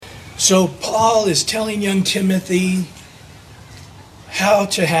So Paul is telling young Timothy how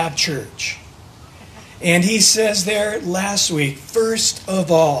to have church. And he says there last week, first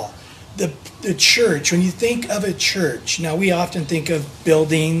of all, the church, when you think of a church, now we often think of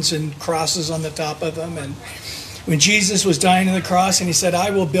buildings and crosses on the top of them. And when Jesus was dying on the cross and he said, I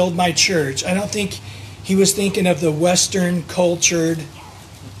will build my church, I don't think he was thinking of the Western cultured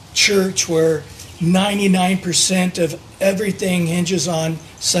church where 99% of everything hinges on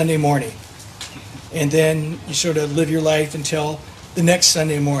Sunday morning. And then you sort of live your life until the next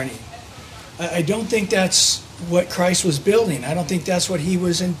Sunday morning. I don't think that's what Christ was building. I don't think that's what he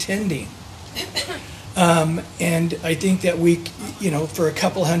was intending. And I think that we, for a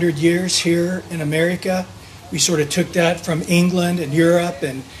couple hundred years here in America, we sort of took that from England and Europe,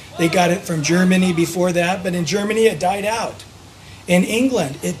 and they got it from Germany before that. But in Germany, it died out. In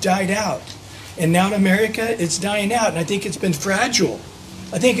England, it died out. And now in America, it's dying out. And I think it's been fragile.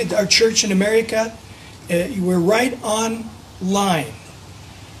 I think our church in America, we're right on line,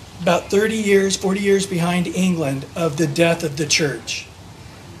 about 30 years, 40 years behind England of the death of the church.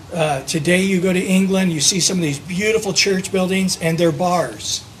 Today you go to England, you see some of these beautiful church buildings, and they're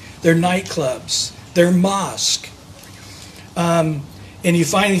bars, they're nightclubs, they're mosque. And you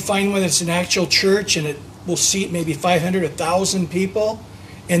finally find one that's an actual church, and it will seat maybe 500, 1,000 people,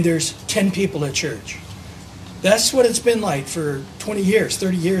 and there's 10 people at church. That's what it's been like for 20 years,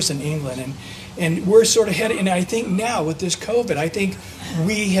 30 years in England. And we're sort of heading, and I think now with this COVID, I think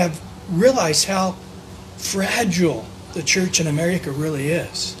we have realized how fragile the church in America really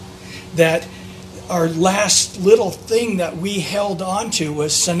is. That our last little thing that we held on to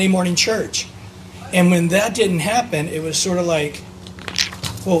was Sunday morning church. And when that didn't happen, it was sort of like,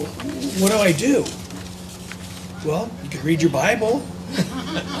 well, what do I do? Well, you can read your Bible.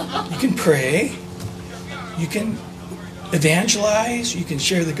 You can pray. You can evangelize. You can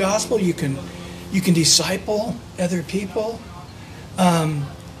share the gospel. You can disciple other people. And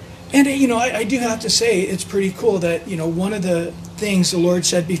I do have to say it's pretty cool that, one of the things the Lord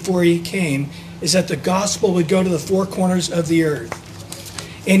said before he came is that the gospel would go to the four corners of the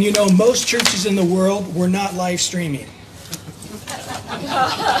earth. And most churches in the world were not live streaming.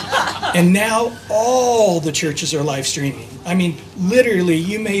 And now all the churches are live streaming. I mean, literally,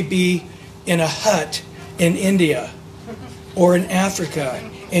 you may be in a hut in India or in Africa,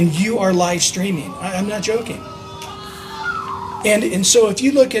 and you are live streaming. I'm not joking. And so if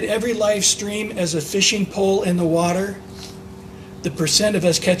you look at every live stream as a fishing pole in the water, the percent of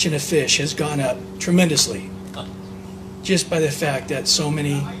us catching a fish has gone up tremendously. Just by the fact that so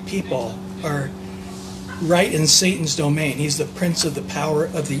many people are right in Satan's domain. He's the prince of the power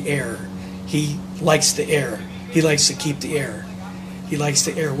of the air. He likes the air. He likes to keep the air. He likes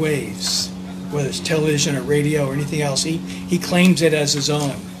the airwaves, whether it's television or radio or anything else. He claims it as his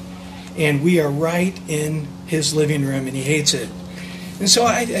own. And we are right in his living room, and he hates it. And so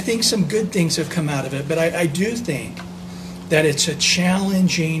I think some good things have come out of it, but I do think that it's a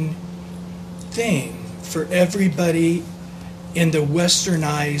challenging thing for everybody in the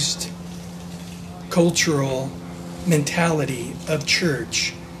westernized cultural mentality of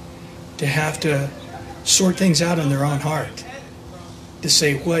church to have to sort things out in their own heart, to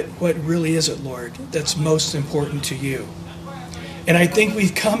say, what really is it, Lord, that's most important to you? And I think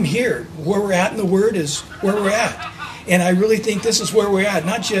we've come here. Where we're at in the Word is where we're at. And I really think this is where we're at,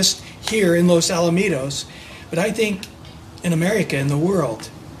 not just here in Los Alamitos, but I think in America, in the world,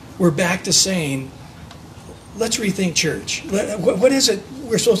 we're back to saying, let's rethink church. What is it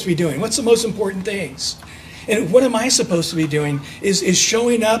we're supposed to be doing? What's the most important things? And what am I supposed to be doing is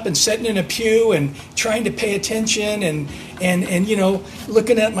showing up and sitting in a pew and trying to pay attention and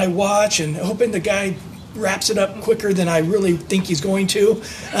looking at my watch and hoping the guy wraps it up quicker than I really think he's going to,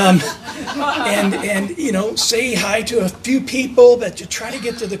 and say hi to a few people, but to try to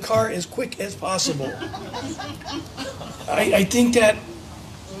get to the car as quick as possible. I think that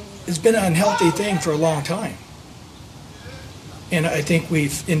has been an unhealthy thing for a long time. And I think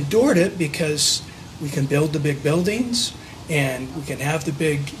we've endured it because we can build the big buildings, and we can have the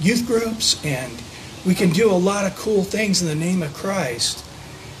big youth groups, and we can do a lot of cool things in the name of Christ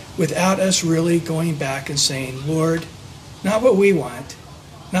without us really going back and saying, Lord, not what we want,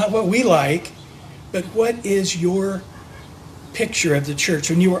 not what we like, but what is your picture of the church?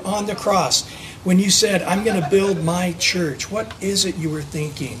 When you were on the cross, when you said, I'm going to build my church, what is it you were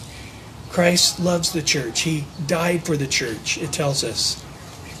thinking? Christ loves the church. He died for the church, it tells us.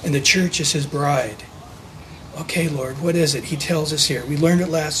 And the church is his bride. Okay, Lord, what is it? He tells us here. We learned it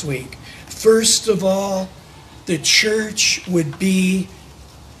last week. First of all, the church would be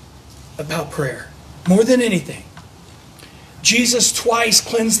about prayer. More than anything. Jesus twice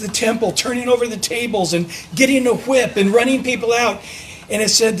cleansed the temple, turning over the tables and getting a whip and running people out. And it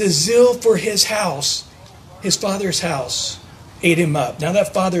said the zeal for his house, his father's house, ate him up. Now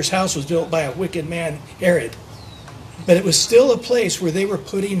that father's house was built by a wicked man, Herod. But it was still a place where they were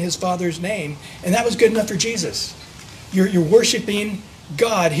putting his father's name. And that was good enough for Jesus. You're worshiping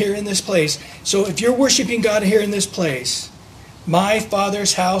God here in this place. So if you're worshiping God here in this place, my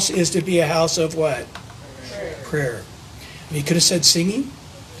Father's house is to be a house of what? Prayer. He could have said singing.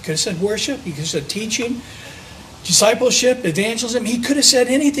 He could have said worship. He could have said teaching, discipleship, evangelism. He could have said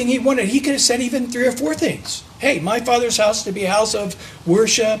anything he wanted. He could have said even 3 or 4 things. Hey, my Father's house is to be a house of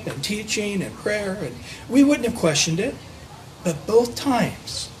worship and teaching and prayer. And we wouldn't have questioned it. But both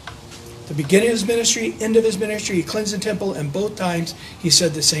times, the beginning of his ministry, end of his ministry, he cleansed the temple, and both times he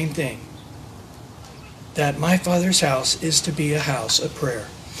said the same thing. That my Father's house is to be a house of prayer.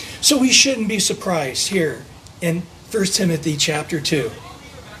 So we shouldn't be surprised here in 1 Timothy chapter 2,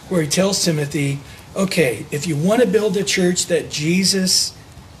 where he tells Timothy, okay, if you want to build a church that Jesus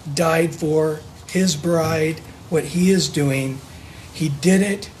died for, his bride, what he is doing, he did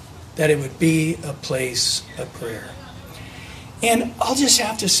it that it would be a place of prayer. And I'll just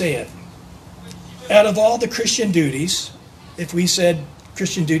have to say it. Out of all the Christian duties, if we said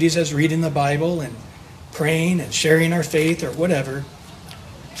Christian duties as reading the Bible and praying and sharing our faith or whatever,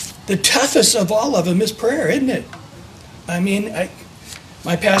 the toughest of all of them is prayer, isn't it? I mean,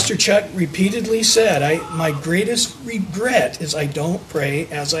 my pastor Chuck repeatedly said, my greatest regret is I don't pray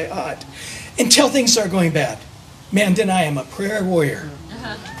as I ought. Until things start going bad. Man, then I am a prayer warrior.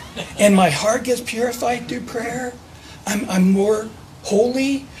 And my heart gets purified through prayer. I'm more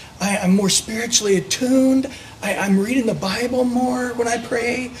holy. I'm more spiritually attuned. I'm reading the Bible more when I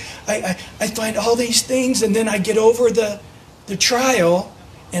pray. I find all these things, and then I get over the trial,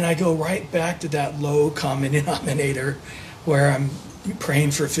 and I go right back to that low common denominator where I'm praying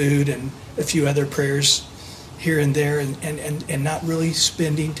for food and a few other prayers here and there, and not really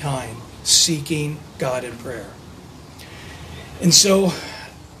spending time seeking God in prayer. And so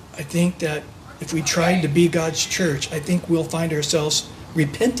I think that if we tried to be God's church, I think we'll find ourselves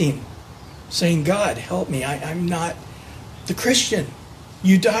repenting, saying, God, help me. I'm not the Christian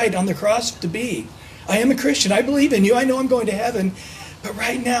you died on the cross to be. I am a Christian. I believe in you. I know I'm going to heaven. But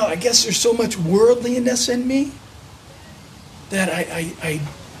right now, I guess there's so much worldliness in me that I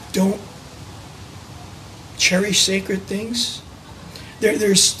don't cherish sacred things.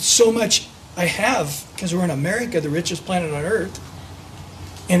 There's so much I have because we're in America, the richest planet on earth.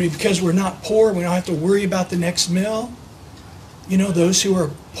 And because we're not poor, we don't have to worry about the next meal. You know, those who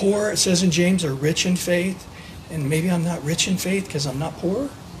are poor, it says in James, are rich in faith. And maybe I'm not rich in faith because I'm not poor.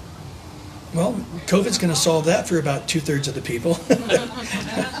 Well, COVID's going to solve that for about 2/3 of the people.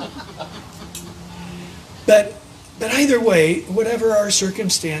 But either way, whatever our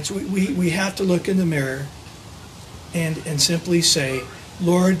circumstance, we have to look in the mirror and simply say,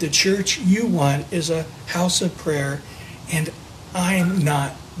 Lord, the church you want is a house of prayer, and I'm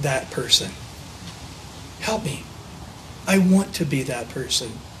not that person. Help me. I want to be that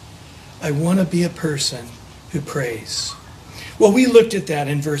person. I want to be a person who prays. Well, we looked at that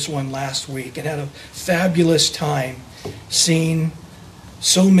in verse 1 last week and had a fabulous time seeing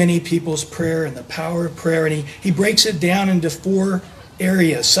so many people's prayer and the power of prayer. And he breaks it down into 4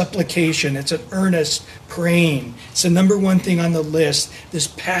 areas. Supplication, it's an earnest praying. It's the number one thing on the list, this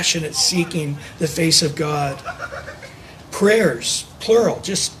passionate seeking the face of God. Prayers, plural,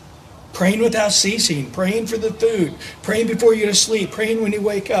 just praying without ceasing, praying for the food, praying before you go to sleep, praying when you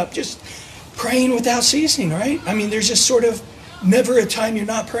wake up, just praying without ceasing, right? I mean, there's just sort of never a time you're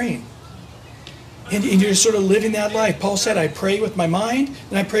not praying. And you're sort of living that life. Paul said, I pray with my mind,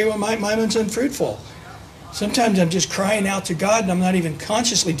 and I pray when my mind's unfruitful. Sometimes I'm just crying out to God, and I'm not even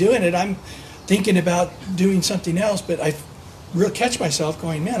consciously doing it. I'm thinking about doing something else, but I really catch myself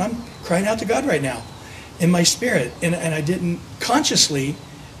going, man, I'm crying out to God right now in my spirit. And I didn't consciously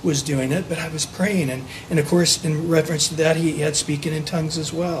was doing it, but I was praying. And of course, in reference to that, he had speaking in tongues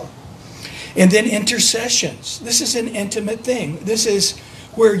as well. And then intercessions. This is an intimate thing. This is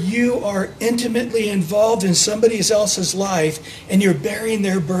where you are intimately involved in somebody else's life and you're bearing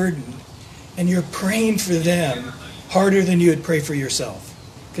their burden and you're praying for them harder than you would pray for yourself.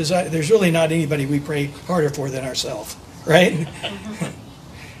 Because there's really not anybody we pray harder for than ourselves, right?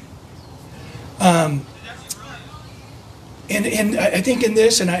 And I think in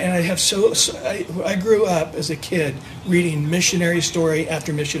this, and I have I grew up as a kid reading missionary story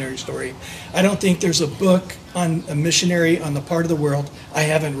after missionary story. I don't think there's a book on a missionary on the part of the world I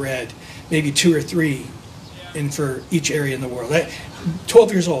haven't read, maybe 2 or 3, and for each area in the world.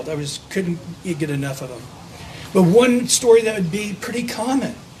 12 years old, couldn't get enough of them. But one story that would be pretty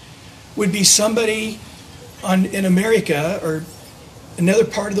common would be somebody in America or another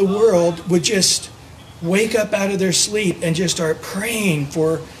part of the world would just wake up out of their sleep and just start praying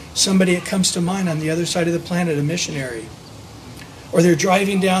for somebody that comes to mind on the other side of the planet, a missionary. Or they're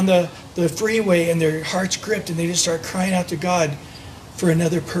driving down the freeway and their heart's gripped and they just start crying out to God for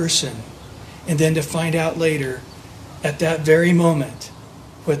another person. And then to find out later, at that very moment,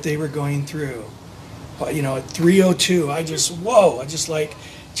 what they were going through. You know, at 3:02, I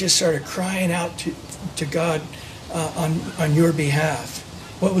just started crying out to God on your behalf.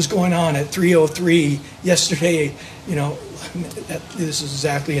 What was going on at 3:03 yesterday, you know, this is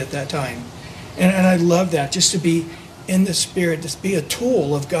exactly at that time. And I love that, just to be in the Spirit, to be a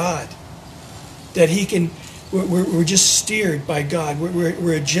tool of God. That He can, we're just steered by God.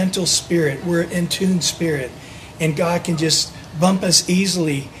 We're a gentle spirit. We're an in-tune spirit. And God can just bump us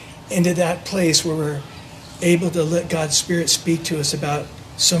easily into that place where we're able to let God's Spirit speak to us about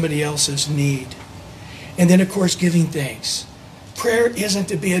somebody else's need. And then, of course, giving thanks. Prayer isn't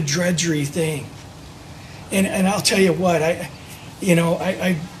to be a drudgery thing. And I'll tell you what,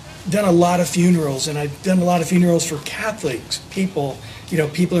 I've done a lot of funerals, and I've done a lot of funerals for Catholics, people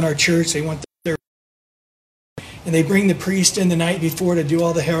in our church, they want their, and they bring the priest in the night before to do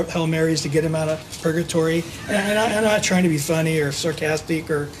all the Hail Marys to get him out of purgatory. And I'm not trying to be funny or sarcastic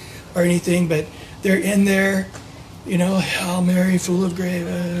or anything, but they're in there, you know, Hail Mary, full of grace,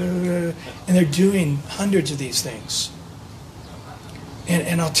 and they're doing hundreds of these things.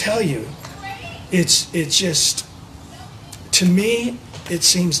 And I'll tell you, it's just, to me, it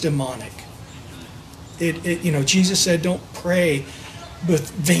seems demonic. Jesus said, don't pray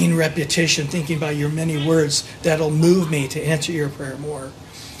with vain repetition, thinking by your many words that'll move me to answer your prayer more.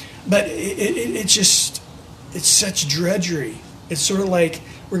 But it's such drudgery. It's sort of like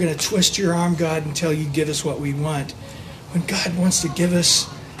we're going to twist your arm, God, until you give us what we want. When God wants to give us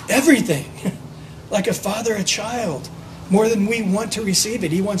everything, like a father a child, more than we want to receive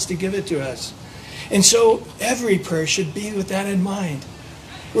it. He wants to give it to us. And so every prayer should be with that in mind.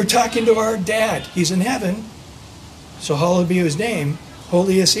 We're talking to our dad. He's in heaven, so hallowed be his name.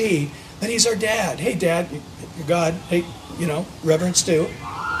 Holy is he. But he's our dad. Hey, Dad, God, hey, reverence too.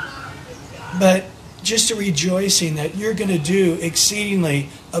 But just a rejoicing that you're going to do exceedingly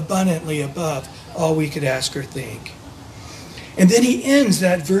abundantly above all we could ask or think. And then he ends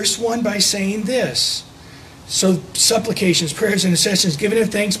that verse 1 by saying this. So supplications, prayers, and intercessions, given in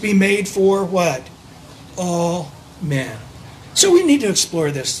thanks be made for what? All men. So we need to explore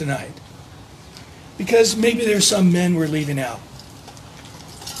this tonight. Because maybe there's some men we're leaving out.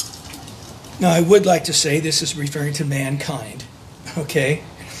 Now, I would like to say this is referring to mankind. Okay?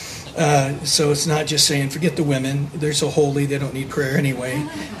 So it's not just saying, forget the women. They're so holy, they don't need prayer anyway.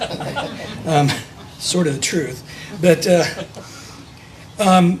 Sort of the truth. But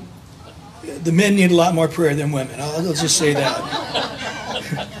the men need a lot more prayer than women. I'll just say that.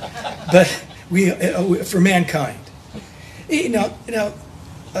 But for mankind. Now,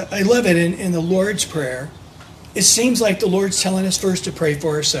 I love it in the Lord's Prayer. It seems like the Lord's telling us first to pray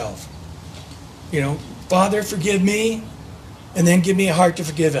for ourselves. Father, forgive me, and then give me a heart to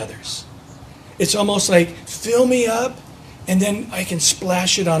forgive others. It's almost like fill me up, and then I can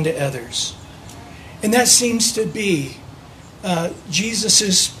splash it onto others. And that seems to be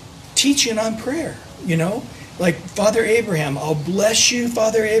Jesus' teaching on prayer, Like Father Abraham, I'll bless you,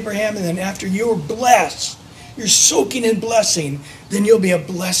 Father Abraham, and then after you're blessed, you're soaking in blessing, then you'll be a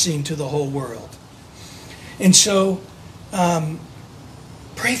blessing to the whole world. And so,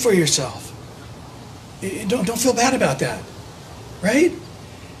 pray for yourself. Don't feel bad about that, right?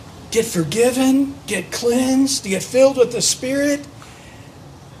 Get forgiven, get cleansed, get filled with the Spirit,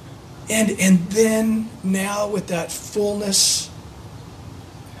 and then now with that fullness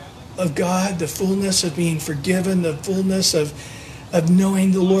of God, the fullness of being forgiven, the fullness of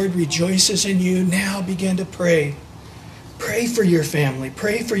knowing the Lord rejoices in you, now begin to pray. Pray for your family.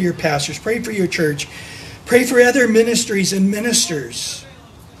 Pray for your pastors. Pray for your church. Pray for other ministries and ministers.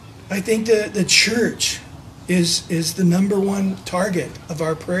 I think the church is the number one target of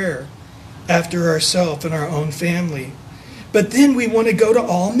our prayer after ourselves and our own family. But then we want to go to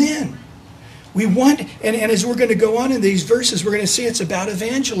all men. We want, and as we're going to go on in these verses, we're going to see it's about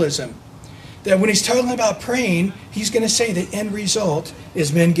evangelism. That when he's talking about praying, he's going to say the end result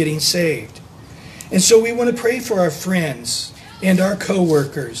is men getting saved. And so we want to pray for our friends and our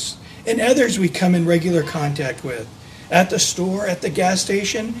co-workers and others we come in regular contact with. At the store, at the gas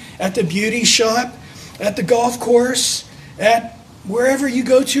station, at the beauty shop, at the golf course, at wherever you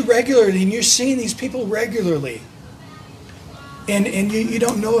go to regularly, and you're seeing these people regularly. And you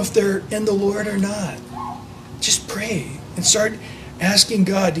don't know if they're in the Lord or not. pray and start asking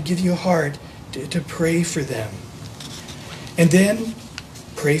God to give you a heart to pray for them. And then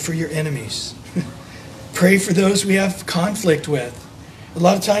pray for your enemies. Pray for those we have conflict with. A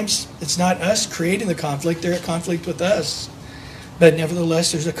lot of times it's not us creating the conflict, they're at conflict with us. But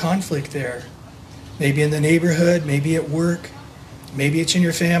nevertheless, there's a conflict there. Maybe in the neighborhood, maybe at work, maybe it's in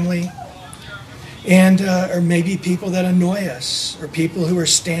your family. And or maybe people that annoy us, or people who are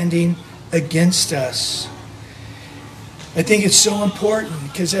standing against us. I think it's so important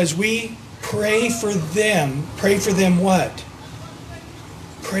because as we pray for them what?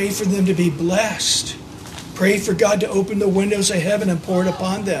 Pray for them to be blessed. Pray for God to open the windows of heaven and pour it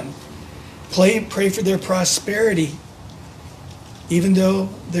upon them. Pray for their prosperity. Even though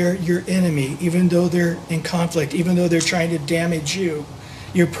they're your enemy, even though they're in conflict, even though they're trying to damage you,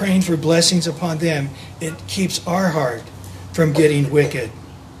 you're praying for blessings upon them. It keeps our heart from getting wicked.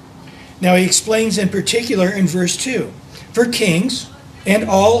 Now he explains in particular in verse 2, for kings and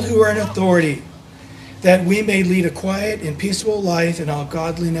all who are in authority, that we may lead a quiet and peaceable life in all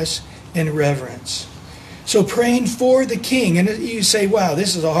godliness and reverence. So praying for the king, and you say, wow,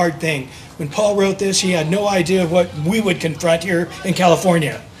 this is a hard thing. When Paul wrote this, he had no idea what we would confront here in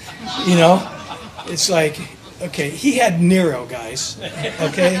California. You know, it's like, okay, he had Nero, guys,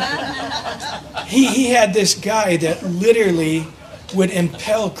 okay? He had this guy that literally would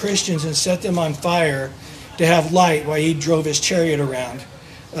impel Christians and set them on fire to have light while he drove his chariot around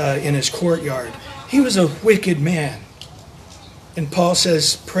in his courtyard. He was a wicked man. And Paul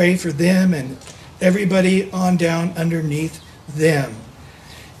says, pray for them and everybody on down underneath them.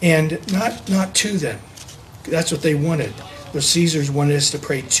 And not to them. That's what they wanted. The Caesars wanted us to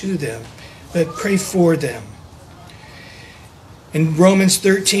pray to them, but pray for them. In Romans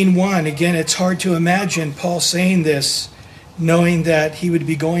 13:1, again, it's hard to imagine Paul saying this, knowing that he would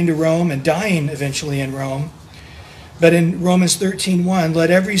be going to Rome and dying eventually in Rome. But in Romans 13:1, let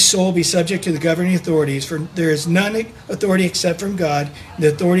every soul be subject to the governing authorities, for there is none authority except from God. The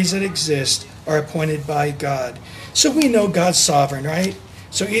authorities that exist are appointed by God. So we know God's sovereign, right?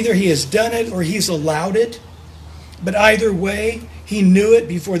 So either he has done it or he's allowed it. But either way, he knew it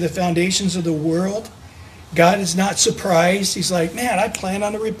before the foundations of the world. God is not surprised. He's like, man, I plan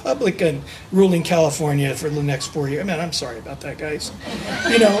on a Republican ruling California for the next 4 years. Man, I'm sorry about that, guys.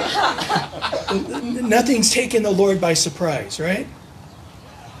 You know, nothing's taken the Lord by surprise, right?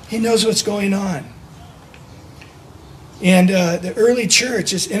 He knows what's going on. And the early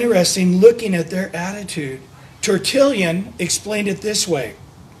church is interesting looking at their attitude. Tertullian explained it this way.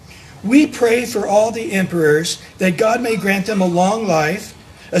 We pray for all the emperors that God may grant them a long life,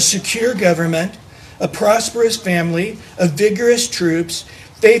 a secure government, a prosperous family, a vigorous troops,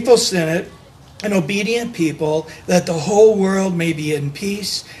 faithful senate, an obedient people, that the whole world may be in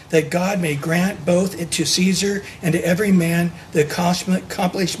peace, that God may grant both to Caesar and to every man the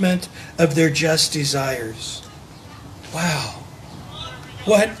accomplishment of their just desires. Wow.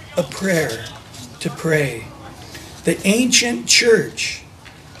 What a prayer to pray. The ancient church,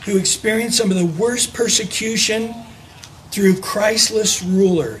 who experienced some of the worst persecution through Christless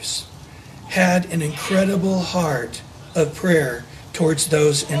rulers, had an incredible heart of prayer towards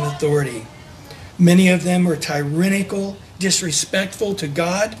those in authority. Many of them were tyrannical, disrespectful to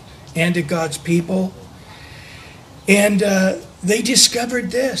God and to God's people. And they discovered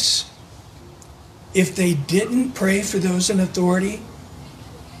this. If they didn't pray for those in authority,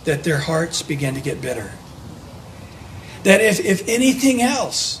 that their hearts began to get bitter. That if anything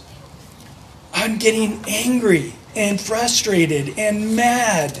else, I'm getting angry and frustrated and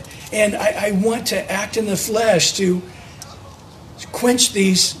mad, and I want to act in the flesh to quench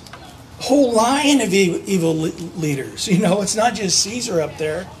these whole line of evil leaders. You know, it's not just Caesar up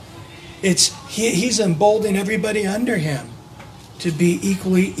there. He's emboldened everybody under him to be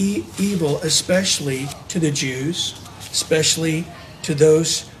equally evil, especially to the Jews, especially to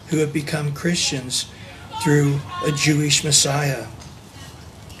those who have become Christians through a Jewish Messiah.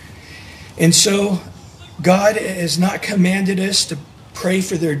 And so God has not commanded us to pray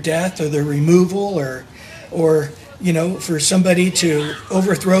for their death or their removal or you know, for somebody to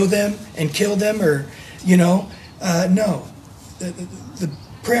overthrow them and kill them or, you know, no. The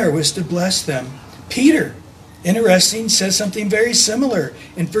prayer was to bless them. Peter, interesting, says something very similar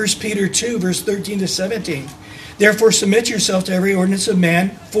in 1 Peter 2, verse 13 to 17. Therefore submit yourself to every ordinance of man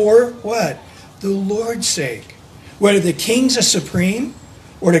for what? The Lord's sake. Whether the kings are supreme,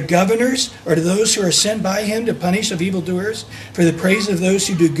 or to governors, or to those who are sent by him to punish of evildoers, for the praise of those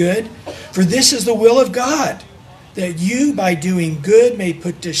who do good. For this is the will of God, that you by doing good may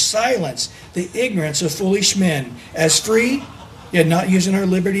put to silence the ignorance of foolish men, as free, yet not using our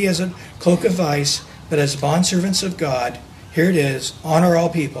liberty as a cloak of vice, But as bondservants of God, here it is, honor all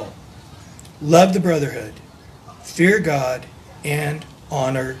people, love the brotherhood, fear God, and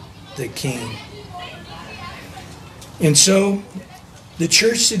honor the king. And so, the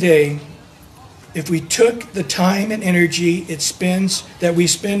church today, if we took the time and energy that we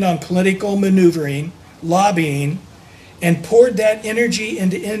spend on political maneuvering, lobbying, and poured that energy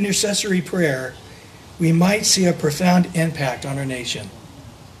into intercessory prayer, we might see a profound impact on our nation.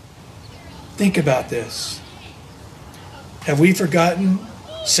 Think about this. Have we forgotten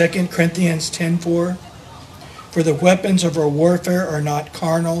 2 Corinthians 10:4? For the weapons of our warfare are not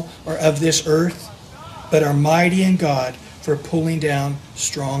carnal or of this earth, but are mighty in God for pulling down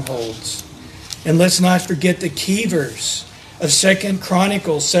strongholds. And let's not forget the key verse of 2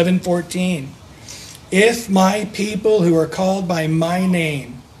 Chronicles 7:14. If my people who are called by my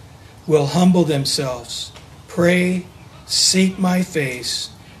name will humble themselves, pray, seek my face,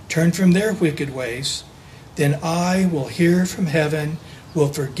 turn from their wicked ways, then I will hear from heaven, will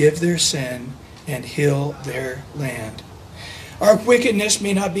forgive their sin, and heal their land. Our wickedness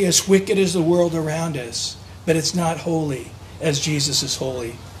may not be as wicked as the world around us, but it's not holy as Jesus is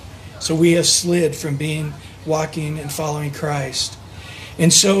holy. So we have slid from walking and following Christ.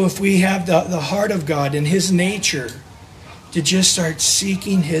 And so if we have the heart of God and His nature to just start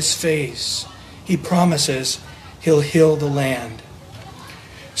seeking His face, He promises He'll heal the land.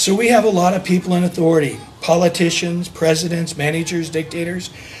 So we have a lot of people in authority, politicians, presidents, managers, dictators,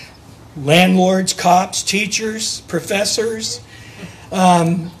 landlords, cops, teachers, professors.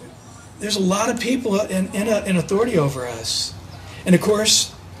 There's a lot of people in authority over us. And of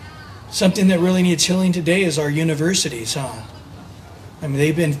course, something that really needs healing today is our universities, huh? I mean,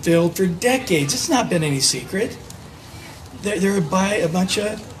 they've been filled for decades. It's not been any secret. They're by a bunch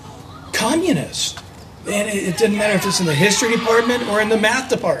of communists. And it doesn't matter if it's in the history department or in the math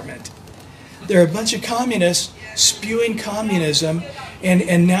department. They're a bunch of communists spewing communism.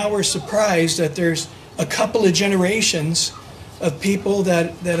 And now we're surprised that there's a couple of generations of people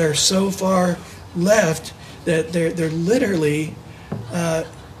that are so far left that they're literally,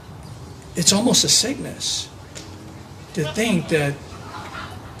 it's almost a sickness to think that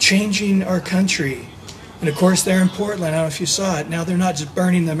changing our country, and of course they're in Portland, I don't know if you saw it, now they're not just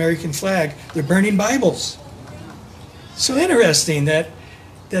burning the American flag, they're burning Bibles. So interesting that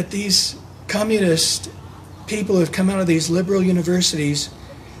these communist people who have come out of these liberal universities,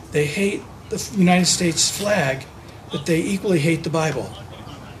 they hate the United States flag, but they equally hate the Bible.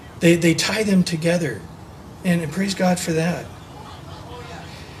 They tie them together, and praise God for that.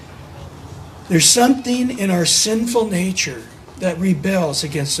 There's something in our sinful nature that rebels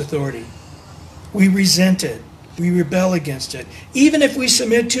against authority. We resent it. We rebel against it. Even if we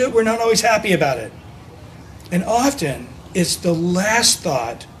submit to it, we're not always happy about it. And often, it's the last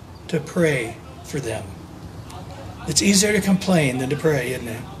thought to pray for them. It's easier to complain than to pray, isn't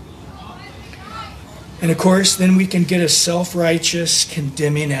it? And of course, then we can get a self-righteous,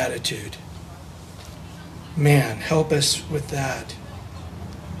 condemning attitude. Man, help us with that.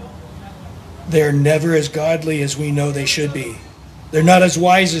 They're never as godly as we know they should be. They're not as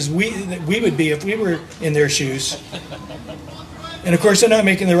wise as we would be if we were in their shoes. And of course, they're not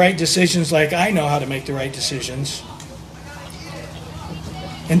making the right decisions like I know how to make the right decisions.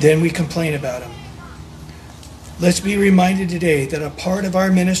 And then we complain about them. Let's be reminded today that a part of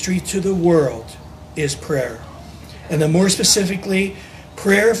our ministry to the world is prayer. And then more specifically,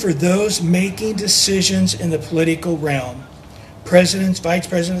 prayer for those making decisions in the political realm. Presidents, vice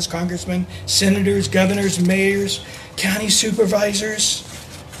presidents, congressmen, senators, governors, mayors, county supervisors.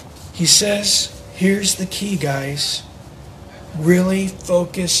 He says, here's the key, guys. Really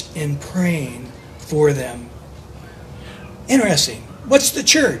focus in praying for them. Interesting. What's the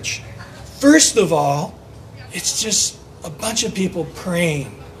church? First of all, it's just a bunch of people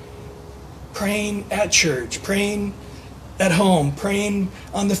praying. Praying at church, praying at home, praying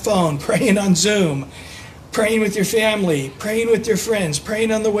on the phone, praying on Zoom, praying with your family, praying with your friends,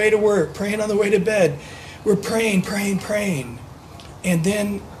 praying on the way to work, praying on the way to bed. We're praying, praying, praying. And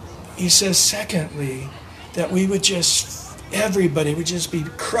then he says, secondly, that we would everybody would just be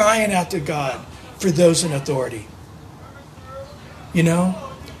crying out to God for those in authority. You know,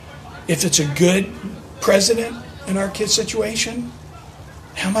 if it's a good president in our kid's situation,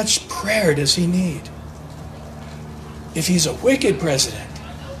 how much prayer does he need? If he's a wicked president,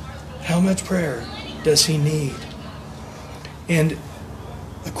 how much prayer does he need? And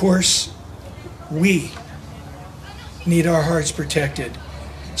of course, we need our hearts protected.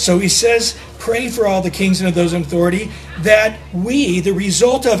 So he says, pray for all the kings and those in authority, that the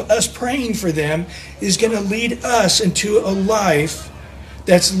result of us praying for them, is going to lead us into a life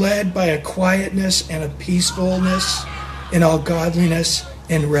that's led by a quietness and a peacefulness in all godliness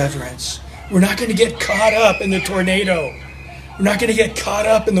and reverence. We're not going to get caught up in the tornado. We're not going to get caught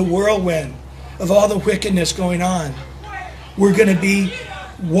up in the whirlwind of all the wickedness going on. We're going to be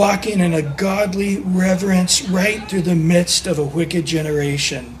walking in a godly reverence right through the midst of a wicked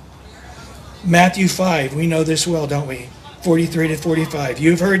generation. Matthew 5, we know this well, don't we? 43 to 45.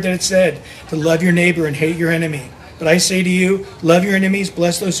 You've heard that it said to love your neighbor and hate your enemy. But I say to you, love your enemies,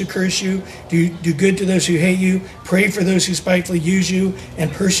 bless those who curse you, do good to those who hate you, pray for those who spitefully use you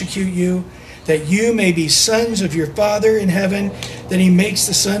and persecute you, that you may be sons of your Father in heaven, that he makes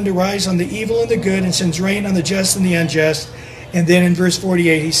the sun to rise on the evil and the good and sends rain on the just and the unjust. And then in verse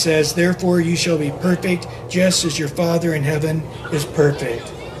 48 he says, therefore you shall be perfect, just as your Father in heaven is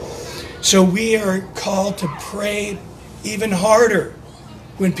perfect. So we are called to pray even harder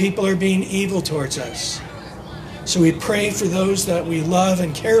when people are being evil towards us. So we pray for those that we love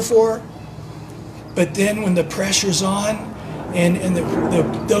and care for. But then when the pressure's on and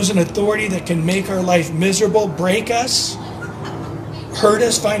those in authority that can make our life miserable, break us, hurt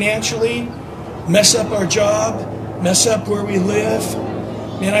us financially, mess up our job, mess up where we live.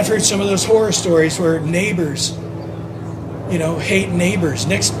 Man, I've heard some of those horror stories where neighbors, hate neighbors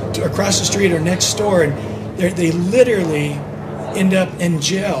across the street or next door, and they literally end up in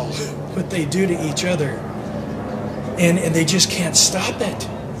jail, what they do to each other. And they just can't stop it.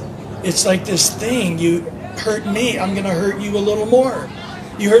 It's like this thing, you hurt me, I'm going to hurt you a little more.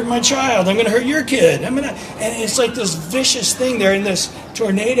 You hurt my child, I'm going to hurt your kid. And it's like this vicious thing. They're in this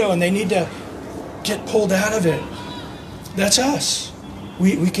tornado and they need to get pulled out of it. That's us.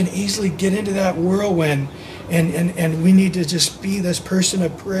 We can easily get into that whirlwind, and we need to just be this person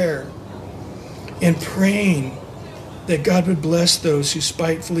of prayer and praying that God would bless those who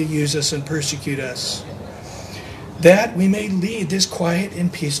spitefully use us and persecute us, that we may lead this quiet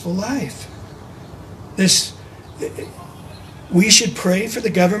and peaceful life. We should pray for the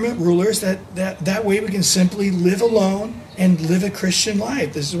government rulers that way we can simply live alone and live a Christian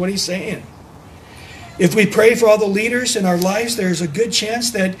life. This is what he's saying. If we pray for all the leaders in our lives, there's a good chance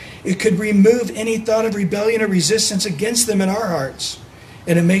that it could remove any thought of rebellion or resistance against them in our hearts.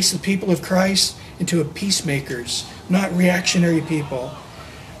 And it makes the people of Christ into peacemakers, not reactionary people.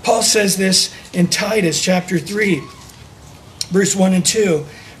 Paul says this in Titus chapter 3, verse 1 and 2.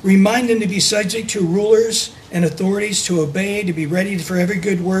 Remind them to be subject to rulers and authorities, to obey, to be ready for every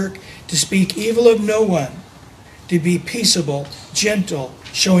good work, to speak evil of no one, to be peaceable, gentle,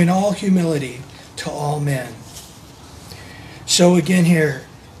 showing all humility to all men. So again here,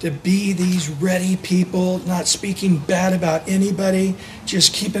 to be these ready people, not speaking bad about anybody,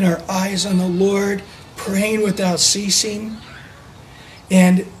 just keeping our eyes on the Lord, praying without ceasing.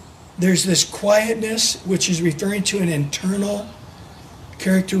 And there's this quietness, which is referring to an internal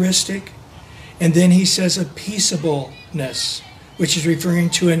characteristic. And then he says a peaceableness, which is referring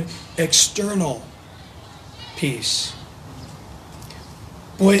to an external peace.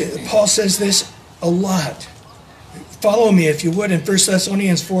 Boy, Paul says this a lot. Follow me, if you would, in 1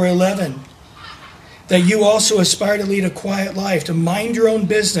 Thessalonians 4:11. That you also aspire to lead a quiet life, to mind your own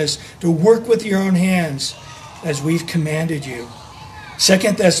business, to work with your own hands, as we've commanded you. 2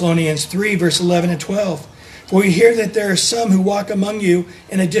 Thessalonians 3, verse 11 and 12. For we hear that there are some who walk among you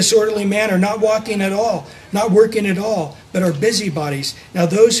in a disorderly manner, not working at all, but are busybodies. Now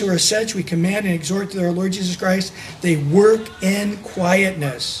those who are such we command and exhort to our Lord Jesus Christ, they work in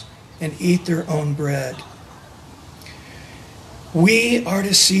quietness and eat their own bread. We are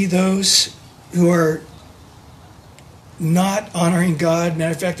to see those who are not honoring God.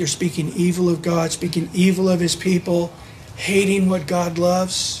 Matter of fact, they're speaking evil of God, speaking evil of his people, hating what God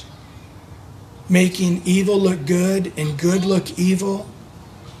loves, making evil look good and good look evil.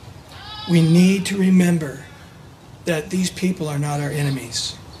 We need to remember that these people are not our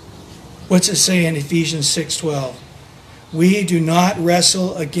enemies. What's it say in Ephesians 6:12? We do not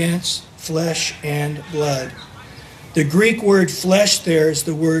wrestle against flesh and blood. The Greek word flesh there is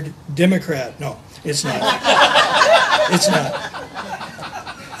the word Democrat. No, it's not. It's not.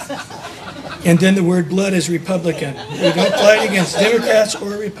 And then the word blood is Republican. We don't fight against Democrats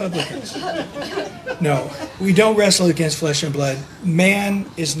or Republicans. No, we don't wrestle against flesh and blood. Man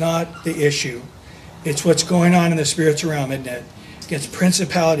is not the issue. It's what's going on in the spiritual realm, isn't it? Against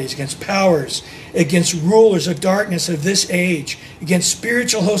principalities, against powers, against rulers of darkness of this age, against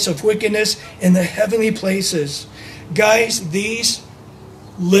spiritual hosts of wickedness in the heavenly places. Guys, these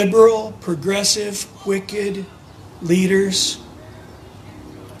liberal, progressive, wicked leaders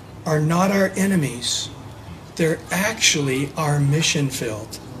are not our enemies. They're actually our mission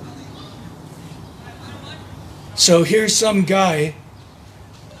field. So here's some guy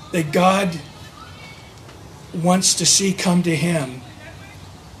that God wants to see come to him.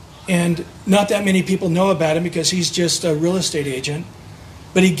 And not that many people know about him because he's just a real estate agent.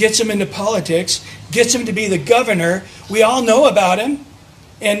 But he gets him into politics, gets him to be the governor. We all know about him,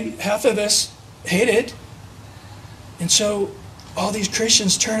 and half of us hate it. And so all these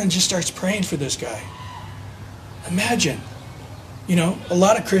Christians turn and just starts praying for this guy. Imagine, a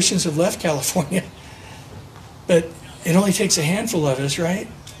lot of Christians have left California, but it only takes a handful of us, right?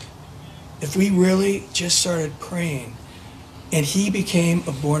 If we really just started praying, and he became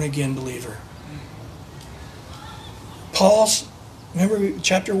a born-again believer. Remember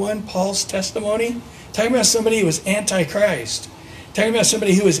chapter 1, Paul's testimony? Talking about somebody who was anti-Christ. Talking about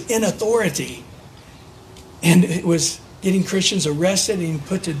somebody who was in authority. And it was getting Christians arrested and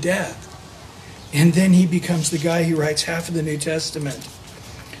put to death. And then he becomes the guy who writes half of the New Testament.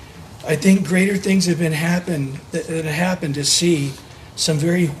 I think greater things have happened to see some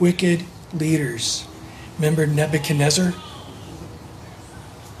very wicked leaders. Remember Nebuchadnezzar?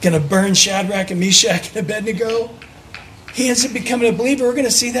 Going to burn Shadrach and Meshach and Abednego? He ends up becoming a believer. We're going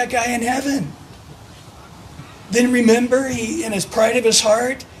to see that guy in heaven. Then remember, in his pride of his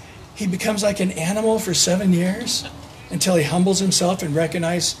heart, he becomes like an animal for 7 years until he humbles himself and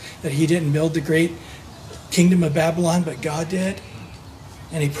recognizes that he didn't build the great kingdom of Babylon, but God did.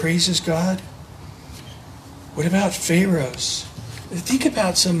 And he praises God. What about pharaohs? Think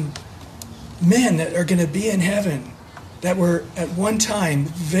about some men that are going to be in heaven that were at one time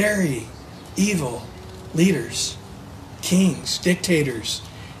very evil leaders, kings, dictators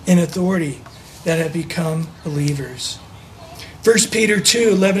in authority that have become believers. 1 Peter 2,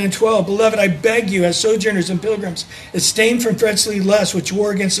 11 and 12. Beloved, I beg you, as sojourners and pilgrims, abstain from fleshly lusts which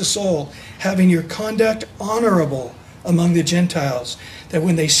war against the soul, having your conduct honorable among the Gentiles, that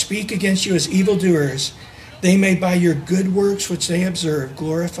when they speak against you as evildoers, they may by your good works which they observe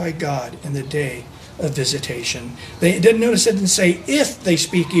glorify God in the day of visitation. They didn't say if they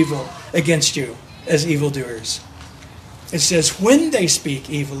speak evil against you as evildoers. It says when they speak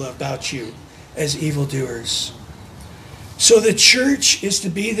evil about you as evildoers. So the church is to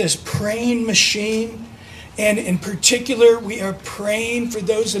be this praying machine, and in particular we are praying for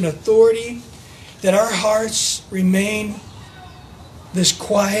those in authority, that our hearts remain this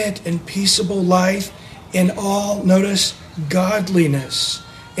quiet and peaceable life in all, notice, godliness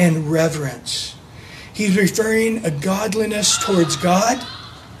and reverence. He's referring a godliness towards God,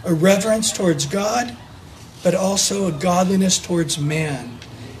 a reverence towards God, but also a godliness towards man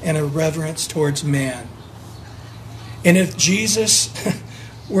and a reverence towards man. And if Jesus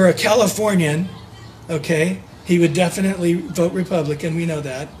were a Californian, okay, he would definitely vote Republican. We know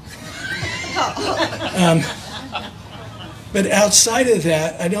that. But outside of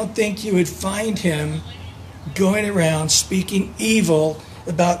that, I don't think you would find him going around speaking evil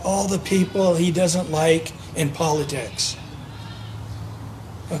about all the people he doesn't like in politics.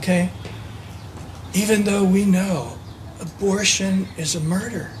 Okay? Even though we know abortion is a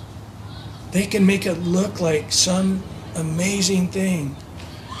murder. They can make it look like some amazing thing.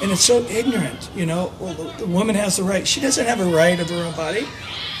 And it's so ignorant, Well, the woman has the right. She doesn't have a right of her own body.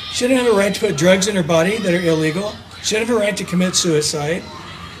 She doesn't have a right to put drugs in her body that are illegal. She doesn't have a right to commit suicide.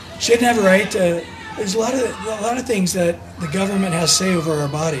 She doesn't have a right to... There's a lot of things that the government has say over our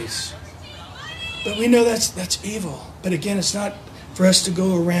bodies. But we know that's evil. But again, it's not for us to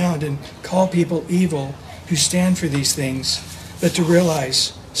go around and call people evil who stand for these things, but to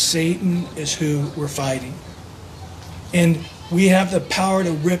realize Satan is who we're fighting. And we have the power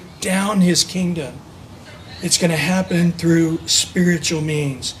to rip down his kingdom. It's going to happen through spiritual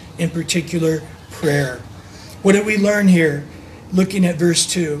means, in particular prayer. What did we learn here? Looking at verse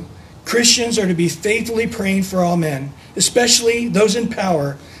 2. Christians are to be faithfully praying for all men, especially those in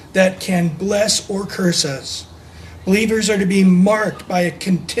power that can bless or curse us. Believers are to be marked by a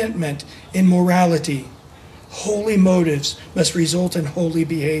contentment in morality. Holy motives must result in holy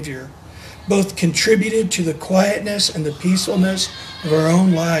behavior, both contributed to the quietness and the peacefulness of our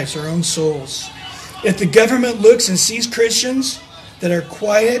own lives, our own souls. If the government looks and sees Christians that are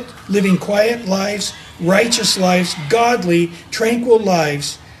quiet, living quiet lives, righteous lives, godly, tranquil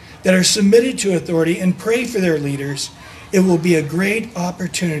lives, that are submitted to authority and pray for their leaders, it will be a great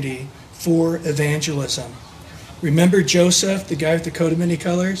opportunity for evangelism. Remember Joseph, the guy with the coat of many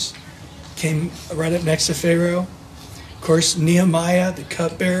colors? Came right up next to Pharaoh. Of course, Nehemiah, the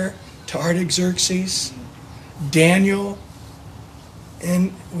cupbearer to Artaxerxes. Daniel.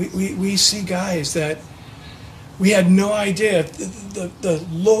 And we see guys that we had no idea. The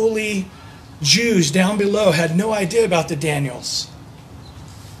lowly Jews down below had no idea about the Daniels.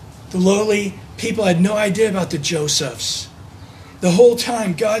 The lowly people had no idea about the Josephs. The whole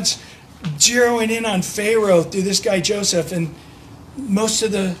time, God's zeroing in on Pharaoh through this guy Joseph, and most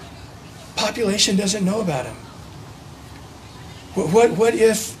of the population doesn't know about him. What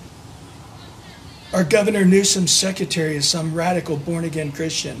if our Governor Newsom's secretary is some radical born-again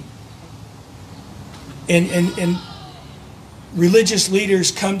Christian? And religious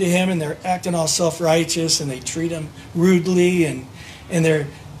leaders come to him and they're acting all self-righteous and they treat him rudely and they're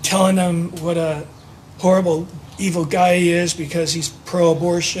telling him what a horrible, evil guy he is because he's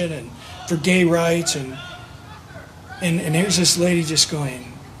pro-abortion and for gay rights. And here's this lady just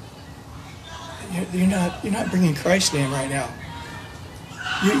going, you're not bringing Christ's name right now.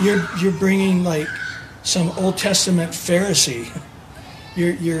 You're bringing like some Old Testament Pharisee.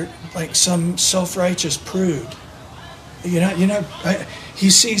 You're like some self-righteous prude. He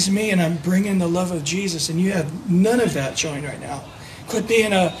sees me and I'm bringing the love of Jesus, and you have none of that showing right now. Quit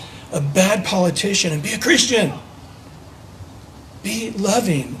being a bad politician and be a Christian. Be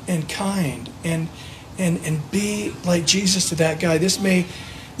loving and kind and be like Jesus to that guy.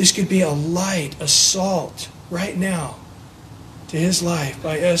 This could be a light, a salt right now to his life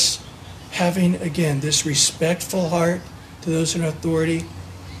by us having, again, this respectful heart to those in authority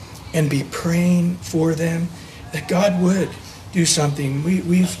and be praying for them, that God would do something.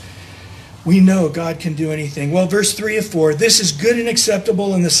 We know God can do anything. Well, verse 3 of 4, this is good and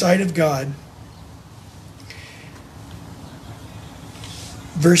acceptable in the sight of God.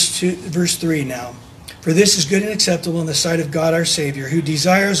 Verse 3 now. For this is good and acceptable in the sight of God our Savior, who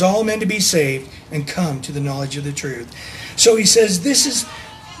desires all men to be saved and come to the knowledge of the truth. So he says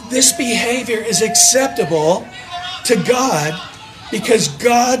this behavior is acceptable to God because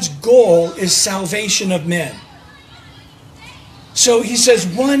God's goal is salvation of men. So he says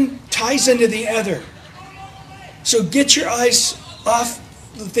one ties into the other. So get your eyes off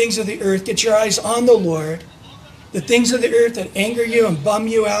the things of the earth. Get your eyes on the Lord. The things of the earth that anger you and bum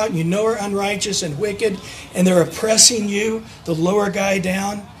you out and you know are unrighteous and wicked and they're oppressing you, the lower guy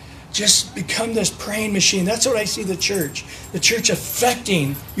down, just become this praying machine. That's what I see the church. The church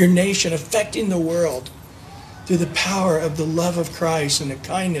affecting your nation, affecting the world through the power of the love of Christ and the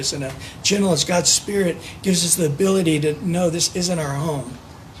kindness and the gentleness. God's Spirit gives us the ability to know this isn't our home,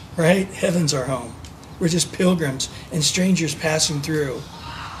 right? Heaven's our home. We're just pilgrims and strangers passing through.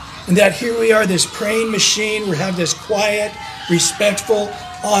 And that here we are, this praying machine. We have this quiet, respectful,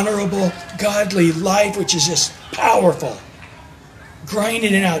 honorable, godly life, which is just powerful.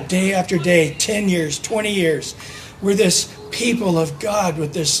 Grinding it out day after day, 10 years, 20 years. We're this people of God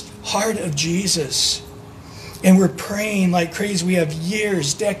with this heart of Jesus. And we're praying like crazy. We have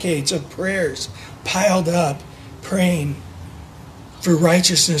years, decades of prayers piled up, praying for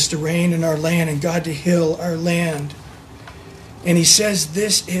righteousness to reign in our land and God to heal our land. And he says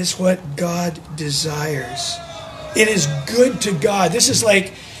this is what God desires. It is good to God. This is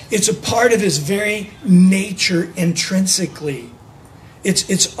like, it's a part of his very nature intrinsically.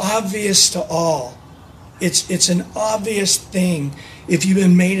 It's obvious to all. It's an obvious thing if you've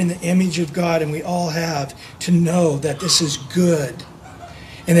been made in the image of God, and we all have, to know that this is good.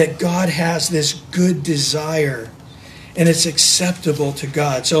 And that God has this good desire. And it's acceptable to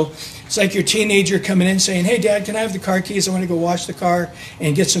God. So it's like your teenager coming in saying, hey, Dad, can I have the car keys? I want to go wash the car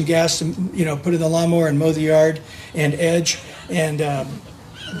and get some gas to, put in the lawnmower and mow the yard and edge. And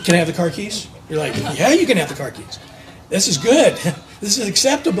can I have the car keys? You're like, yeah, you can have the car keys. This is good. This is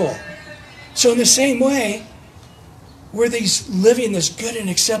acceptable. So in the same way, we're living this good and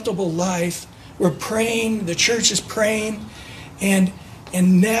acceptable life. We're praying. The church is praying. And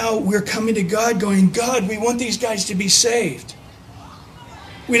now we're coming to God going, God, we want these guys to be saved.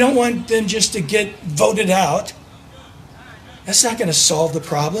 We don't want them just to get voted out. That's not going to solve the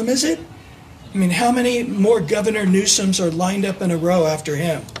problem, is it? I mean, how many more Governor Newsoms are lined up in a row after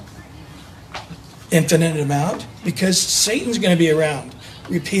him? Infinite amount, because Satan's going to be around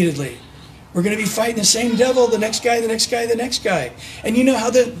repeatedly. We're going to be fighting the same devil, the next guy, the next guy, the next guy. And you know how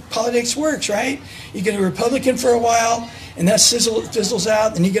the politics works, right? You get a Republican for a while, and that fizzles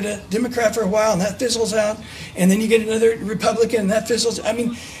out. Then you get a Democrat for a while, and that fizzles out. And then you get another Republican, and that fizzles out. I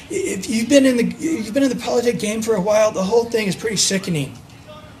mean, if you've been in the politics game for a while, the whole thing is pretty sickening.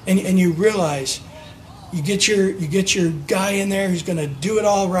 And you realize you get your guy in there who's going to do it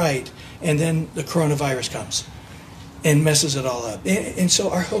all right, and then the coronavirus comes and messes it all up. And so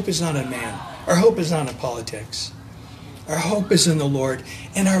our hope is not in man. Our hope is not in politics. Our hope is in the Lord.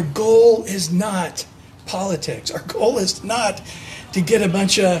 And our goal is not politics. Our goal is not to get a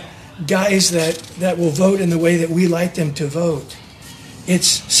bunch of guys that will vote in the way that we like them to vote. It's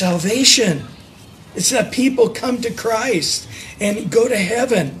salvation. It's that people come to Christ and go to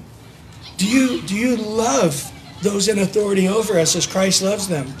heaven. Do you love those in authority over us as Christ loves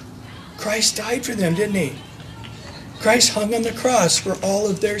them. Christ died for them, didn't he? Christ hung on the cross for all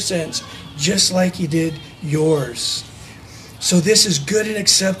of their sins, just like he did yours. So this is good and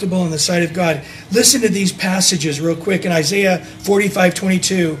acceptable in the sight of God. Listen to these passages real quick in Isaiah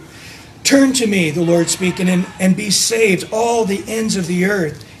 45:22. Turn to me, the Lord speaking, and be saved, all the ends of the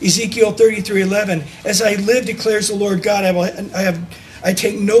earth. Ezekiel 33:11. As I live, declares the Lord God, I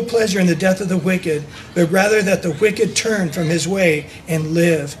take no pleasure in the death of the wicked, but rather that the wicked turn from his way and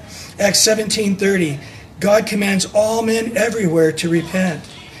live. Acts 17:30. God commands all men everywhere to repent.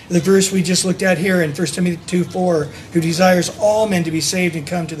 The verse we just looked at here in 1 Timothy 2:4, who desires all men to be saved and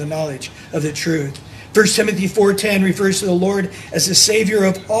come to the knowledge of the truth. 1 Timothy 4:10 refers to the Lord as the Savior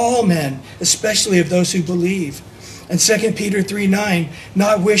of all men, especially of those who believe. And 2 Peter 3:9,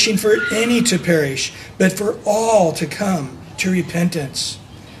 not wishing for any to perish, but for all to come to repentance.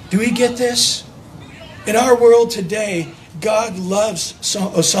 Do we get this? In our world today, God loves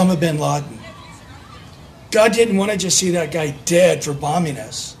Osama bin Laden. God didn't want to just see that guy dead for bombing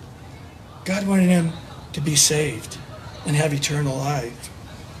us. God wanted him to be saved and have eternal life.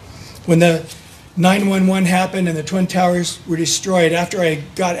 When the 9/11 happened and the Twin Towers were destroyed, after I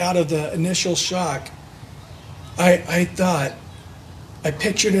got out of the initial shock, I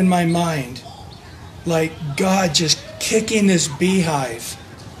pictured in my mind like God just kicking this beehive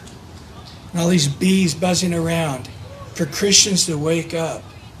and all these bees buzzing around for Christians to wake up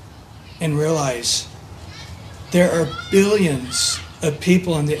and realize there are billions of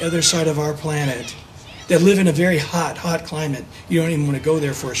people on the other side of our planet that live in a very hot climate. You don't even want to go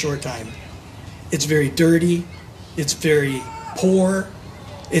there for a short time. It's very dirty. It's very poor.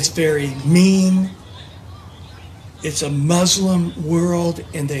 It's very mean. It's a Muslim world,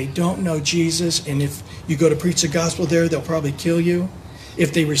 and they don't know Jesus. And if you go to preach the gospel there, they'll probably kill you.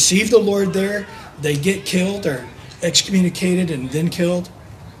 If they receive the Lord there, they get killed or excommunicated and then killed.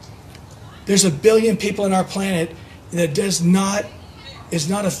 There's a billion people on our planet that is not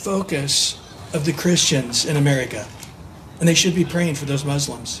a focus of the Christians in America. And they should be praying for those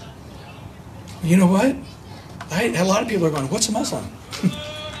Muslims. You know what? A lot of people are going, what's a Muslim?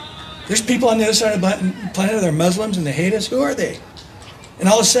 There's people on the other side of the planet that are Muslims and they hate us. Who are they? And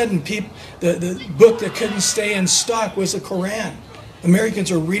all of a sudden, the book that couldn't stay in stock was the Quran.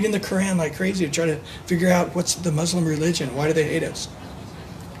 Americans are reading the Quran like crazy to try to figure out what's the Muslim religion. Why do they hate us?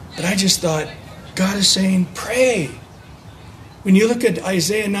 But I just thought, God is saying, pray. When you look at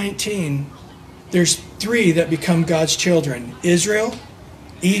Isaiah 19, there's three that become God's children: Israel,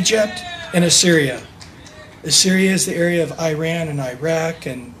 Egypt, and Assyria. Assyria is the area of Iran and Iraq,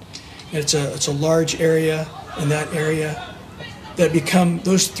 and it's a large area in that area that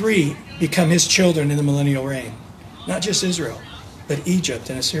those three become his children in the millennial reign. Not just Israel, but Egypt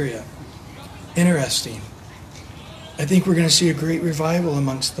and Assyria. Interesting. I think we're going to see a great revival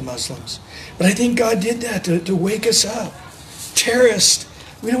amongst the Muslims. But I think God did that to wake us up. Terrorists,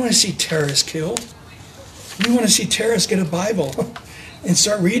 we don't want to see terrorists killed. We want to see terrorists get a Bible and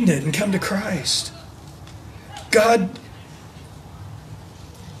start reading it and come to Christ. God,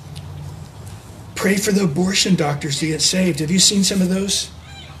 pray for the abortion doctors to get saved. Have you seen some of those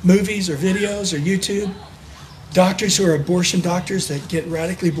movies or videos or YouTube? Doctors who are abortion doctors that get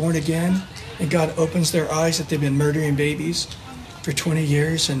radically born again, and God opens their eyes that they've been murdering babies for 20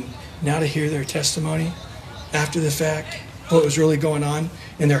 years, and now to hear their testimony after the fact, what was really going on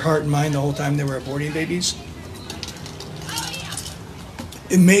in their heart and mind the whole time they were aborting babies.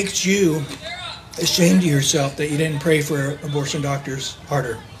 It makes you ashamed of yourself that you didn't pray for abortion doctors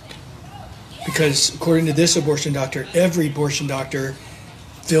harder. Because according to this abortion doctor, every abortion doctor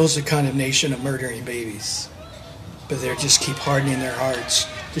feels the condemnation of murdering babies. But they just keep hardening their hearts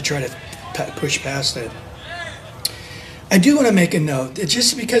to try to push past it. I do want to make a note that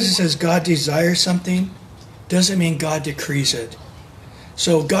just because it says God desires something doesn't mean God decrees it.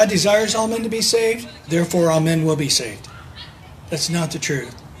 So God desires all men to be saved, therefore all men will be saved. That's not the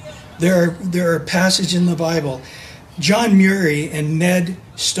truth. There are passages in the Bible. John Murray and Ned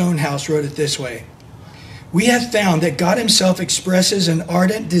Stonehouse wrote it this way: we have found that God himself expresses an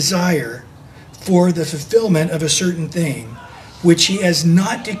ardent desire for the fulfillment of a certain thing, which he has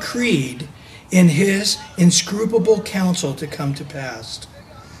not decreed in his inscrutable counsel to come to pass.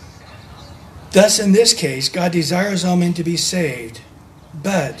 Thus, in this case, God desires all men to be saved,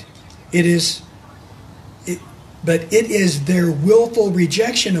 but it is their willful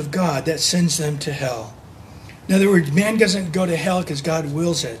rejection of God that sends them to hell. In other words, man doesn't go to hell because God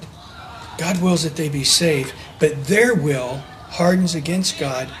wills it. God wills that they be saved, but their will hardens against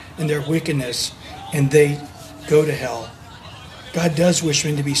God and their wickedness, and they go to hell. God does wish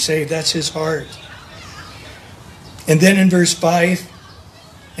men to be saved. That's his heart. And then in verse 5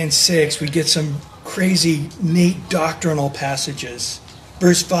 and 6, we get some crazy, neat doctrinal passages.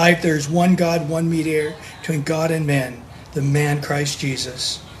 Verse 5, there's one God, one mediator between God and men, the man Christ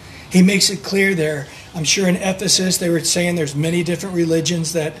Jesus. He makes it clear there. I'm sure in Ephesus they were saying there's many different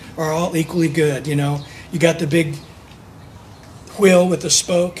religions that are all equally good. You know, you got the big wheel with the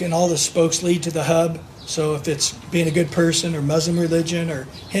spoke, and all the spokes lead to the hub. So if it's being a good person, or Muslim religion, or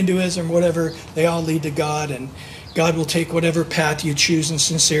Hinduism, whatever, they all lead to God, and God will take whatever path you choose in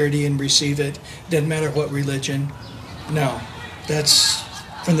sincerity and receive it. Doesn't matter what religion. No, that's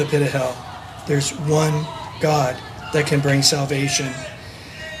from the pit of hell. There's one God that can bring salvation.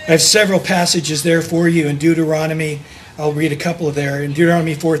 I have several passages there for you in Deuteronomy. I'll read a couple of there. In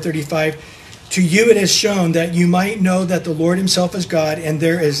Deuteronomy 4:35, to you it is shown that you might know that the Lord himself is God, and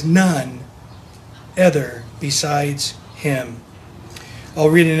there is none other besides him. I'll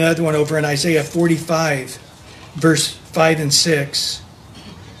read another one over in Isaiah 45, verse 5 and 6.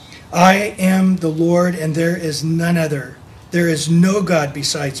 I am the Lord, and there is none other. There is no God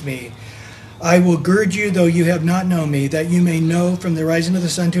besides me. I will gird you, though you have not known me, that you may know from the rising of the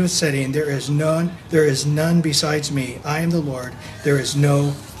sun to its setting, there is none besides me. I am the Lord, there is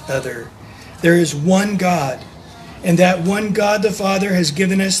no other. There is one God, and that one God the Father has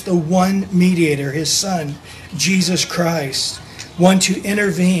given us the one mediator, his Son, Jesus Christ, one to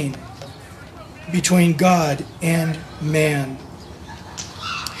intervene between God and man.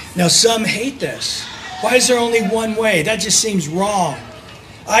 Now some hate this. Why is there only one way? That just seems wrong.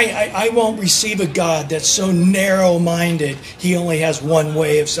 I won't receive a God that's so narrow-minded. He only has one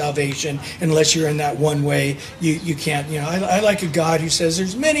way of salvation. Unless you're in that one way, you can't. You know, I like a God who says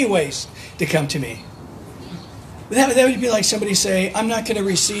there's many ways to come to me. That would be like somebody say, I'm not going to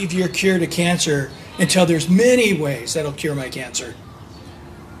receive your cure to cancer until there's many ways that'll cure my cancer.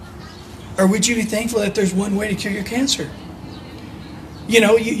 Or would you be thankful that there's one way to cure your cancer? You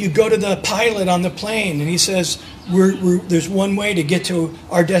know, you go to the pilot on the plane and he says, there's one way to get to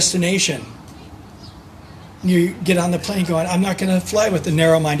our destination. You get on the plane going, I'm not going to fly with the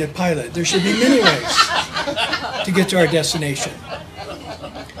narrow-minded pilot. There should be many ways to get to our destination.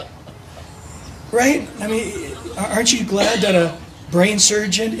 Right? I mean, aren't you glad that a brain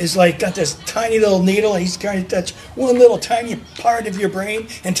surgeon is like got this tiny little needle and he's trying to touch one little tiny part of your brain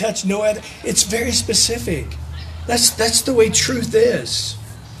and touch no other? It's very specific. That's the way truth is.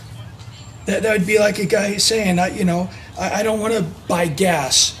 That would be like a guy saying, I don't want to buy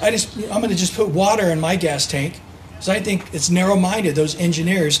gas. I'm going to just put water in my gas tank. Because I think it's narrow-minded. Those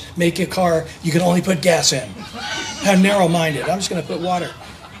engineers make a car you can only put gas in. How narrow-minded. I'm just going to put water.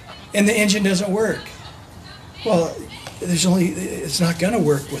 And the engine doesn't work. Well, it's not going to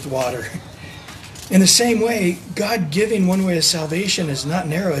work with water. In the same way, God giving one way of salvation is not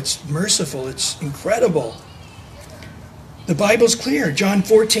narrow. It's merciful. It's incredible. The Bible's clear. John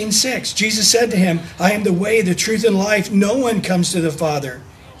 14:6. Jesus said to him, I am the way, the truth, and life. No one comes to the Father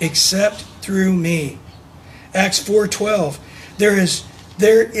except through me. Acts 4:12.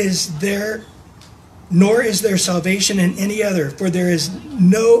 Nor is there salvation in any other, for there is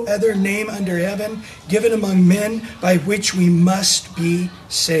no other name under heaven given among men by which we must be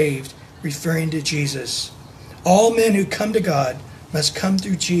saved, referring to Jesus. All men who come to God must come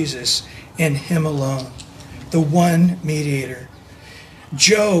through Jesus and him alone, the one mediator.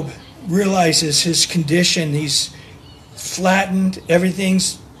 Job realizes his condition. He's flattened.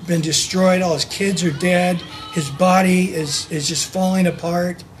 Everything's been destroyed. All his kids are dead. His body is just falling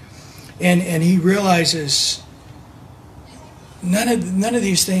apart. And he realizes none of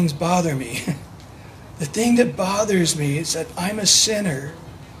these things bother me. The thing that bothers me is that I'm a sinner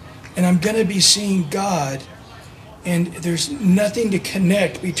and I'm going to be seeing God, and there's nothing to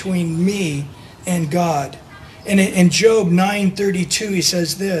connect between me and God. And in Job 9:32 he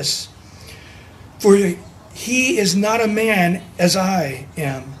says this, for he is not a man as I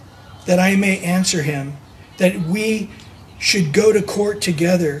am, that I may answer him, that we should go to court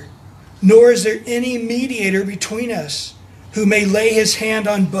together. Nor is there any mediator between us who may lay his hand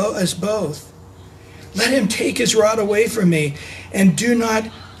on us both. Let him take his rod away from me, and do not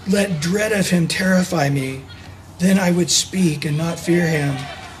let dread of him terrify me. Then I would speak and not fear him,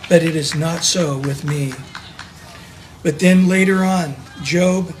 but it is not so with me. But then later on,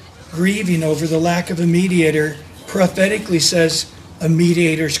 Job, grieving over the lack of a mediator, prophetically says, a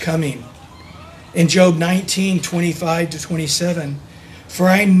mediator's coming. In Job 19:25-27, for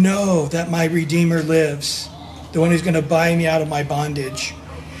I know that my Redeemer lives, the one who's going to buy me out of my bondage.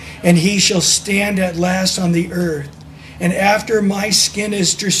 And he shall stand at last on the earth. And after my skin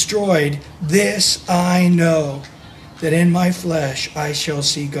is destroyed, this I know, that in my flesh I shall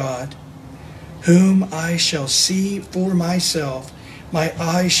see God. whom I shall see for myself. My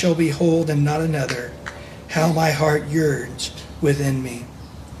eyes shall behold and not another. How my heart yearns within me.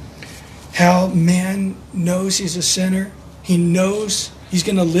 How man knows he's a sinner. He knows he's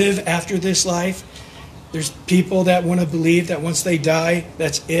going to live after this life. There's people that want to believe that once they die,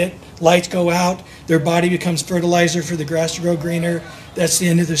 that's it. Lights go out. Their body becomes fertilizer for the grass to grow greener. That's the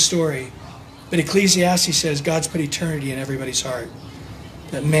end of the story. But Ecclesiastes says God's put eternity in everybody's heart.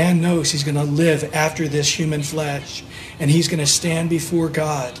 That man knows he's going to live after this human flesh. And he's going to stand before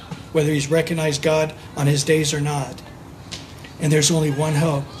God, whether he's recognized God on his days or not. And there's only one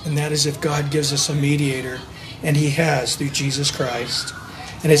hope, and that is if God gives us a mediator. And he has through Jesus Christ.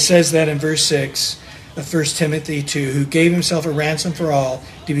 And it says that in verse 6 of 1 Timothy 2, who gave himself a ransom for all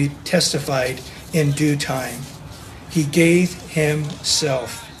to be testified in due time. He gave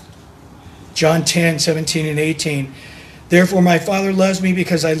himself. John 10, 17 and 18. Therefore my Father loves me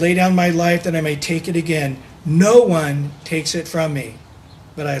because I lay down my life that I may take it again. No one takes it from me,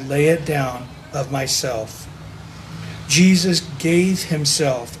 but I lay it down of myself. Jesus gave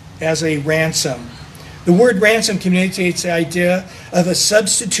himself as a ransom. The word ransom communicates the idea of a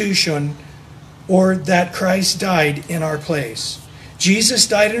substitution, or that Christ died in our place. Jesus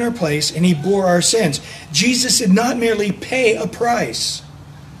died in our place and he bore our sins. Jesus did not merely pay a price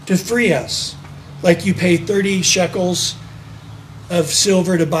to free us, like you pay 30 shekels of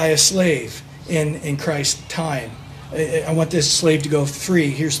silver to buy a slave in Christ's time. I want this slave to go free.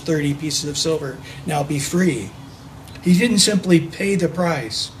 Here's 30 pieces of silver. Now be free. He didn't simply pay the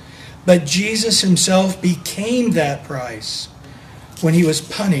price, but Jesus himself became that price when he was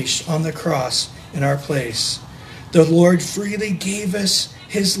punished on the cross in our place. The Lord freely gave us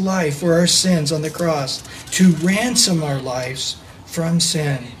his life for our sins on the cross to ransom our lives from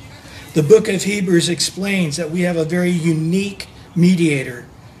sin. The book of Hebrews explains that we have a very unique mediator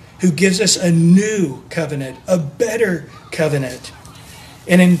who gives us a new covenant, a better covenant.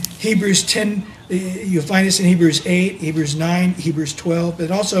 And in Hebrews 10, you'll find this in Hebrews 8, Hebrews 9, Hebrews 12,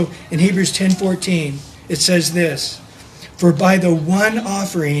 but also in Hebrews 10:14, it says this, for by the one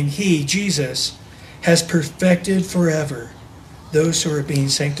offering he, Jesus, has perfected forever those who are being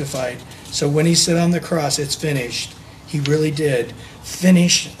sanctified. So when he said on the cross, it's finished, he really did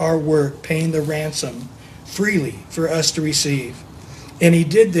finish our work, paying the ransom freely for us to receive. And he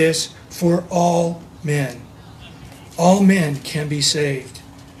did this for all men. All men can be saved.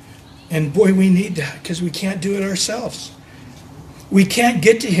 And boy, we need that because we can't do it ourselves. We can't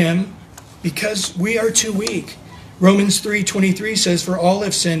get to him because we are too weak. Romans 3:23 says, for all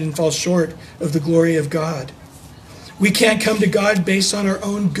have sinned and fall short of the glory of God. We can't come to God based on our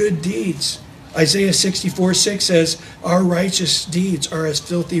own good deeds. Isaiah 64:6 says, our righteous deeds are as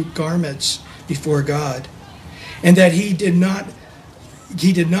filthy garments before God. And that he did not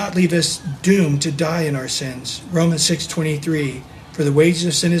leave us doomed to die in our sins. Romans 6:23, for the wages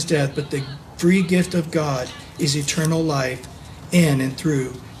of sin is death, but the free gift of God is eternal life in and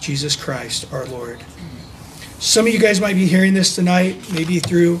through Jesus Christ our Lord. Some of you guys might be hearing this tonight, maybe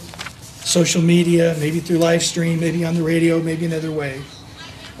through social media, maybe through live stream, maybe on the radio, maybe another way.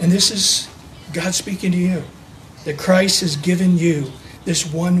 And this is God speaking to you, that Christ has given you this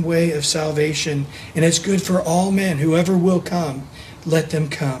one way of salvation, and it's good for all men. Whoever will come, let them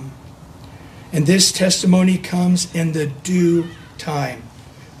come. And this testimony comes in the due time.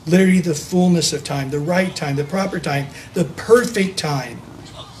 Literally the fullness of time, the right time, the proper time, the perfect time.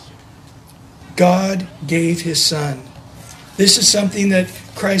 God gave his Son. This is something that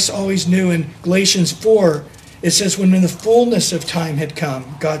Christ always knew. In Galatians 4, it says, when in the fullness of time had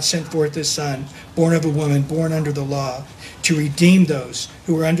come, God sent forth his Son, born of a woman, born under the law, to redeem those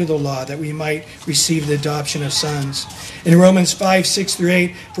who were under the law, that we might receive the adoption of sons. In Romans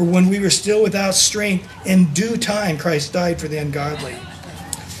 5:6-8, for when we were still without strength, in due time Christ died for the ungodly.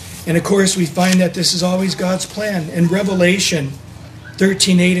 And of course, we find that this is always God's plan. In Revelation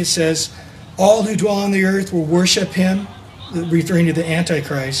 13:8, it says, all who dwell on the earth will worship him, referring to the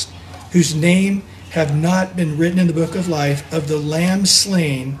Antichrist, whose name have not been written in the book of life of the Lamb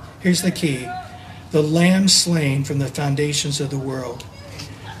slain. Here's the key. The Lamb slain from the foundations of the world.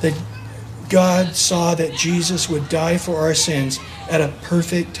 That God saw that Jesus would die for our sins at a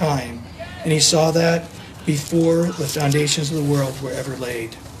perfect time. And he saw that before the foundations of the world were ever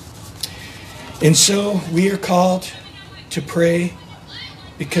laid. And so we are called to pray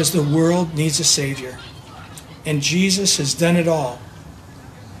because the world needs a Savior. And Jesus has done it all.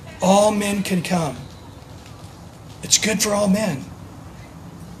 All men can come. It's good for all men.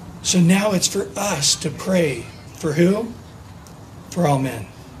 So now it's for us to pray. For who? For all men.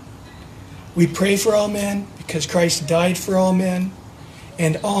 We pray for all men because Christ died for all men.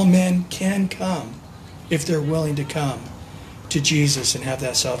 And all men can come if they're willing to come to Jesus and have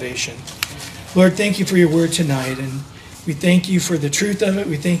that salvation. Lord, thank you for your word tonight. And we thank you for the truth of it.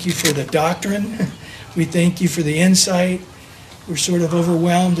 We thank you for the doctrine. We thank you for the insight. We're sort of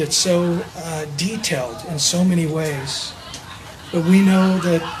overwhelmed. It's so detailed in so many ways. But we know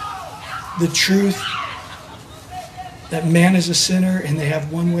that the truth, that man is a sinner and they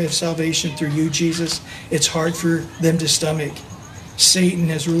have one way of salvation through you, Jesus, it's hard for them to stomach. Satan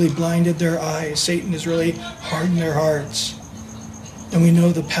has really blinded their eyes. Satan has really hardened their hearts. And we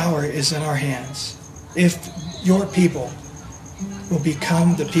know the power is in our hands. If your people will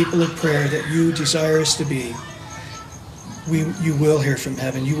become the people of prayer that you desire us to be, you will hear from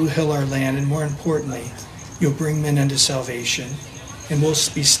heaven. You will heal our land. And more importantly, you'll bring men unto salvation. And we'll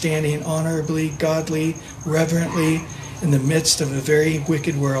be standing honorably, godly, reverently in the midst of a very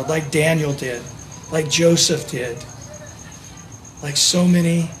wicked world, like Daniel did, like Joseph did, like so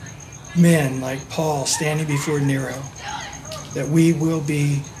many men, like Paul standing before Nero, that we will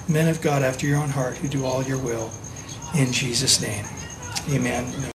be men of God after your own heart who do all your will. In Jesus' name, amen.